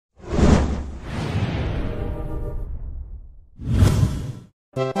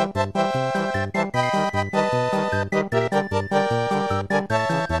Hey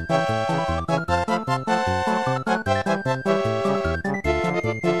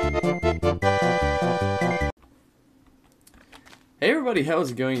everybody,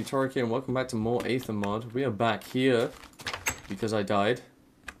 how's it going? Torek here and welcome back to more Aether Mod. We are back here because I died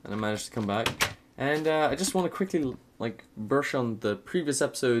and I managed to come back. And I just want to quickly brush on the previous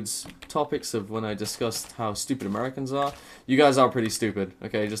episode's topics of when I discussed how stupid Americans are. You guys are pretty stupid,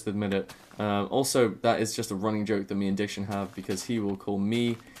 okay, just admit it. Also, that is just a running joke that me and Diction have because he will call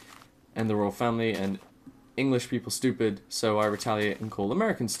me and the royal family and English people stupid, so I retaliate and call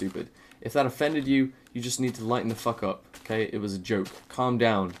Americans stupid. If that offended you, you just need to lighten the fuck up, okay? It was a joke. Calm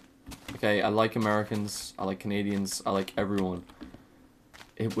down, okay? I like Americans, I like Canadians, I like everyone.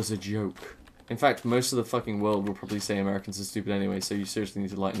 It was a joke. In fact, most of the fucking world will probably say Americans are stupid anyway, so you seriously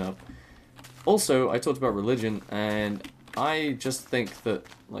need to lighten up. Also, I talked about religion, and I just think that,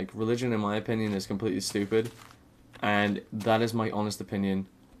 religion, in my opinion, is completely stupid. And that is my honest opinion.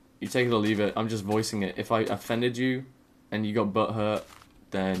 You take it or leave it, I'm just voicing it. If I offended you, and you got butthurt,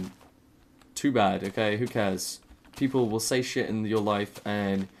 then too bad, okay? Who cares? People will say shit in your life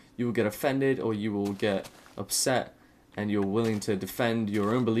and you will get offended or you will get upset and you're willing to defend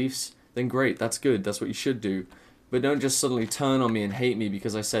your own beliefs, then great, that's good, that's what you should do. But don't just suddenly turn on me and hate me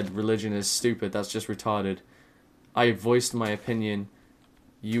because I said religion is stupid, that's just retarded. I voiced my opinion,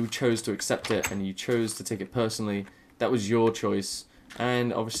 you chose to accept it and you chose to take it personally. That was your choice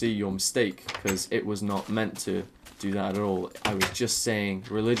and obviously your mistake because it was not meant to do that at all. I was just saying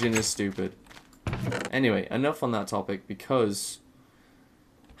religion is stupid. Anyway, enough on that topic because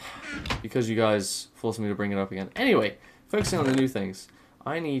you guys forced me to bring it up again. Anyway, focusing on the new things.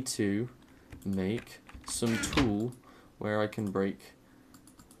 I need to make some tool where I can break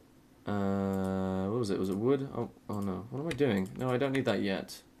what was it? Was it wood? Oh no. What am I doing? No, I don't need that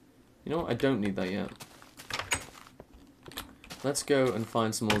yet. You know what? I don't need that yet. Let's go and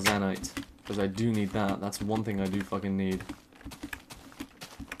find some more Zanite. Because I do need that. That's one thing I do fucking need.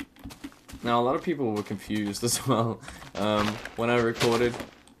 Now, a lot of people were confused as well when I recorded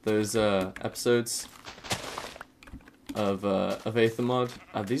those episodes of Aether Mod.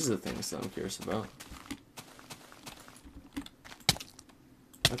 These are the things that I'm curious about.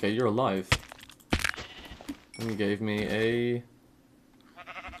 Okay, you're alive. And you gave me a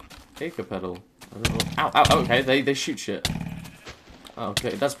acre pedal. I don't know. Ow, ow, okay, they shoot shit.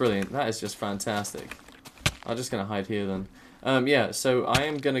 Okay, that's brilliant. That is just fantastic. I'm just gonna hide here then. Yeah, so I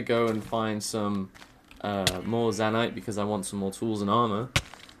am gonna go and find some more Zanite because I want some more tools and armor.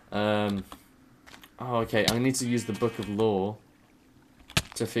 Oh, okay, I need to use the Book of Law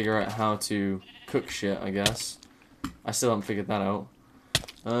to figure out how to cook shit, I guess. I still haven't figured that out.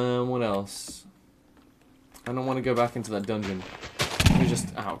 What else? I don't want to go back into that dungeon. Let me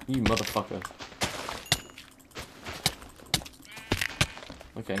just... Ow, you motherfucker.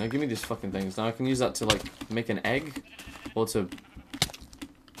 Okay, now give me these fucking things. Now I can use that to, make an egg. Or to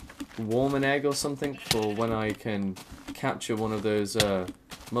warm an egg or something for when I can capture one of those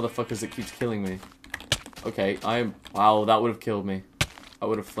motherfuckers that keeps killing me. Okay, wow, that would have killed me. I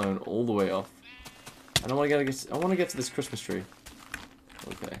would have flown all the way off. And I want to get to this Christmas tree.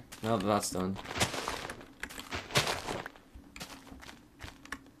 Okay, now that that's done.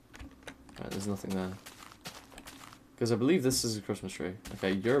 Alright, there's nothing there. Because I believe this is a Christmas tree.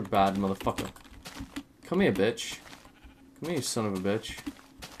 Okay, you're a bad motherfucker. Come here, bitch. Come here, you son of a bitch.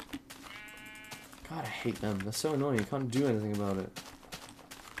 God, I hate them. They're so annoying. You can't do anything about it.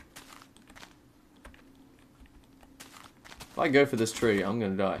 If I go for this tree, I'm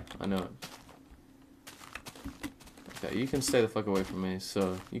gonna die. I know it. Okay, you can stay the fuck away from me,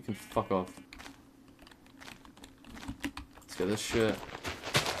 so you can fuck off. Let's get this shit.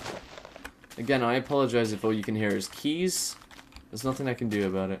 Again, I apologize if all you can hear is keys. There's nothing I can do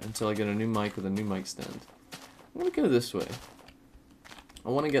about it until I get a new mic with a new mic stand. I'm gonna go this way. I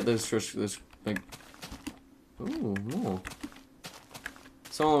want to get those ooh, more.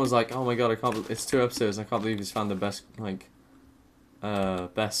 Someone was like, "Oh my god, I can't. It's 2 episodes. I can't believe he's found the best, what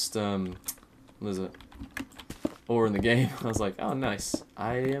is it? Ore in the game." I was like, "Oh, nice.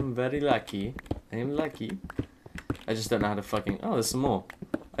 I am very lucky. I am lucky. I just don't know how to fucking. Oh, there's some more.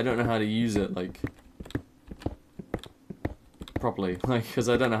 I don't know how to use it properly, because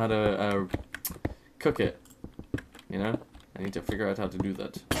I don't know how to cook it. You know, I need to figure out how to do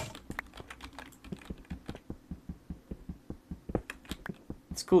that.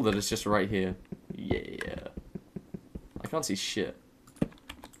 It's cool that it's just right here. Yeah. I can't see shit.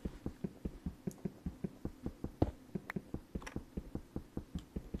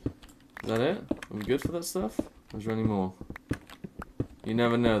 Is that it? Are we good for that stuff? Or is there any more? You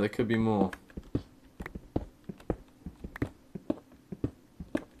never know, there could be more.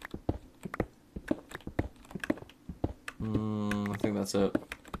 I think that's it.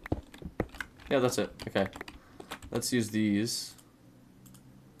 Yeah, that's it. Okay. Let's use these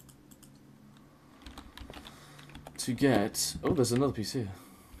to get... Oh, there's another piece here.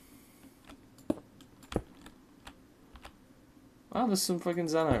 Oh, there's some fucking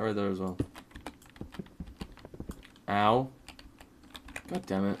Zanite right there as well. Ow. God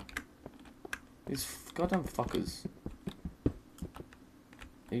damn it. These goddamn fuckers.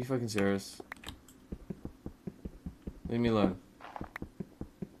 Are you fucking serious? Leave me alone.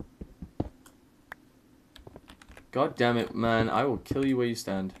 God damn it, man. I will kill you where you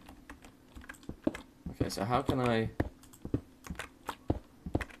stand. Okay, so how can I...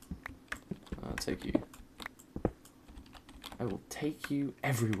 I'll take you. I will take you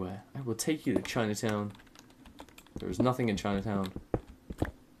everywhere. I will take you to Chinatown. There is nothing in Chinatown.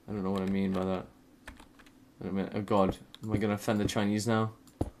 I don't know what I mean by that. I don't mean, oh god, am I gonna offend the Chinese now?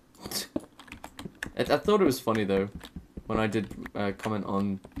 I thought it was funny though, when I did comment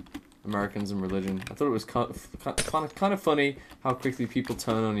on Americans and religion. I thought it was kind of funny how quickly people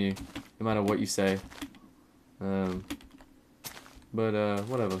turn on you, no matter what you say. But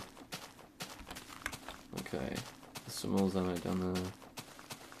whatever. Okay, there's some more Zanite down there.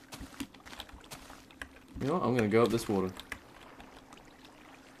 You know what? I'm gonna go up this water.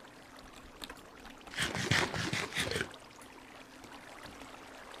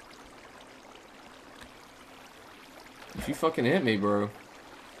 If you fucking hit me, bro.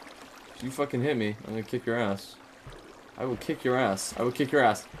 If you fucking hit me, I'm gonna kick your ass. I will kick your ass. I will kick your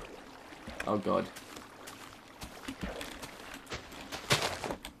ass. Oh god.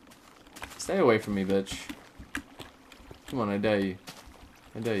 Stay away from me, bitch. Come on, I dare you.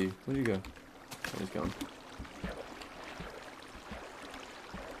 I dare you. Where'd you go? Oh, he's gone.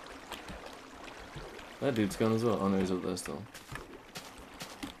 That dude's gone as well. Oh no, he's up there still.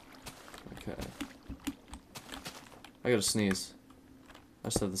 Okay. I gotta sneeze. I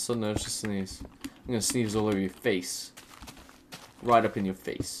just had the sudden urge to sneeze. I'm gonna sneeze all over your face. Right up in your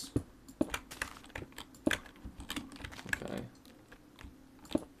face. Okay.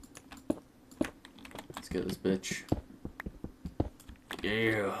 Let's get this bitch.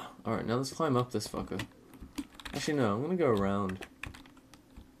 Yeah. Alright, now let's climb up this fucker. Actually, no, I'm gonna go around.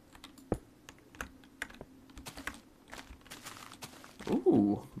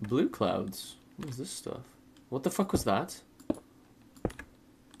 Ooh, blue clouds. What is this stuff? What the fuck was that?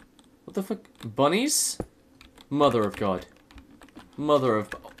 What the fuck? Bunnies? Mother of God. Mother of...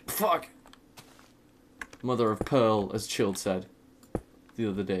 Oh, fuck! Mother of Pearl, as Chilled said the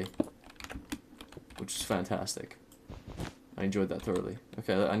other day. Which is fantastic. I enjoyed that thoroughly.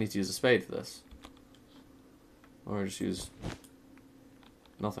 Okay, I need to use a spade for this. Or just use...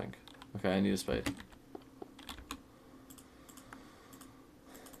 nothing. Okay, I need a spade.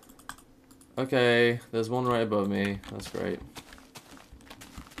 Okay, there's one right above me. That's great.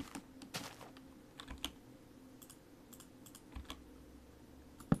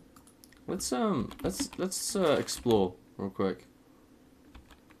 Let's explore real quick.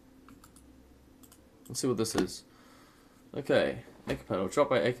 Let's see what this is. Okay, acre petal dropped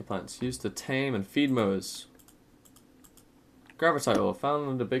by acre plants used to tame and feed mowers. Gravitite ore found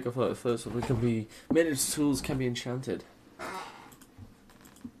under bigger floats which can be made into tools, can be enchanted.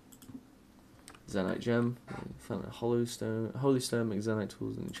 Zanite gem. Found a holy stone makes Zanite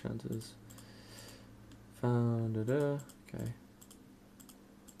tools and enchanters. Found it. Okay.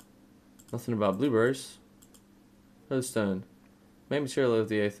 Nothing about blueberries. Holy stone. Main material of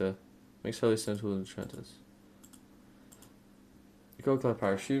the Aether. Makes holy stone tools and enchanters. The gold clad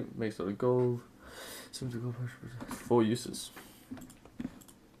parachute makes out of gold. 70 gold parachute. 4 uses.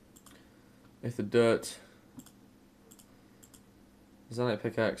 Aether dirt. Zanite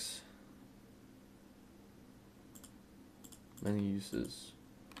pickaxe. Many uses.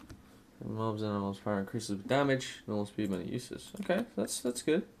 Mobs and animals power increases with damage, normal speed, many uses. Okay, that's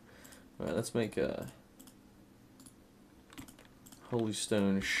good. Alright, let's make a holy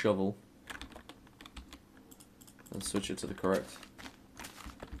stone shovel. And switch it to the correct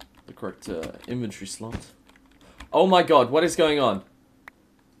inventory slot. Oh my god, what is going on?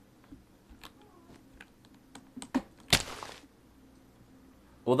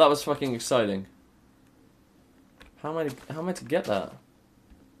 Well, that was fucking exciting. How am I to get that?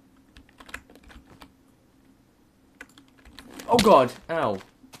 Oh god! Ow.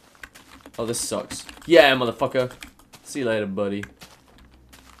 Oh, this sucks. Yeah, motherfucker. See you later, buddy.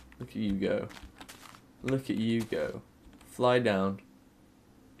 Look at you go. Look at you go. Fly down.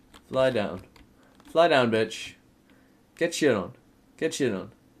 Fly down. Fly down, bitch. Get shit on. Get shit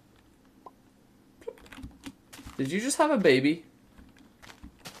on. Did you just have a baby?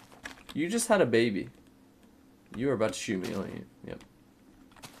 You just had a baby. You were about to shoot me, aren't you? Yep.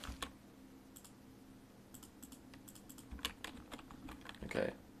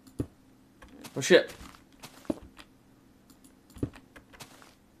 Okay. Oh shit.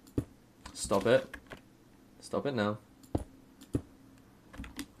 Stop it. Stop it now.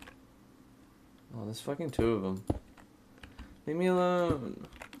 Oh, there's fucking two of them. Leave me alone.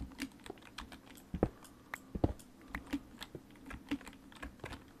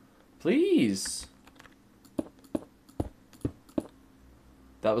 Please.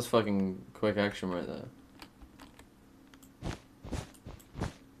 That was fucking quick action right there.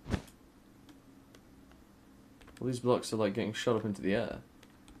 All these blocks are like getting shot up into the air.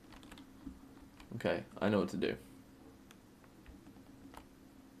 Okay, I know what to do.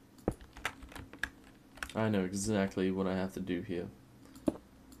 I know exactly what I have to do here.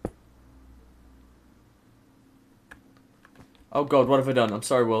 Oh god, what have I done? I'm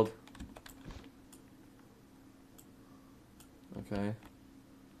sorry, world. Okay.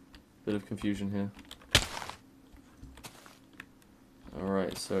 Bit of confusion here.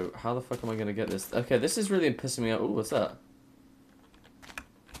 Alright, so how the fuck am I gonna get this? Okay, this is really pissing me out. Ooh, what's that?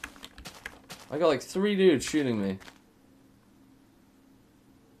 I got like 3 dudes shooting me.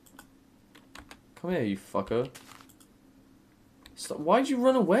 Come here, you fucker. Stop. Why'd you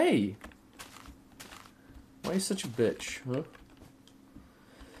run away? Why are you such a bitch, huh?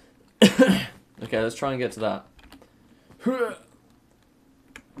 Okay, let's try and get to that.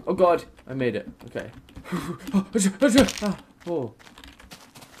 Oh god, I made it. Okay. Oh.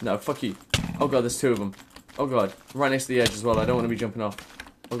 No, fuck you. Oh god, there's 2 of them. Oh god, right next to the edge as well. I don't want to be jumping off.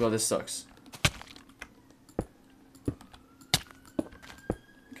 Oh god, this sucks.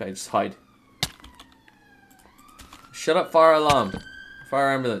 Okay, just hide. Shut up, fire alarm. Fire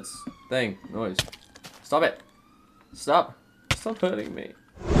ambulance. Thing. Noise. Stop it. Stop. Stop hurting me.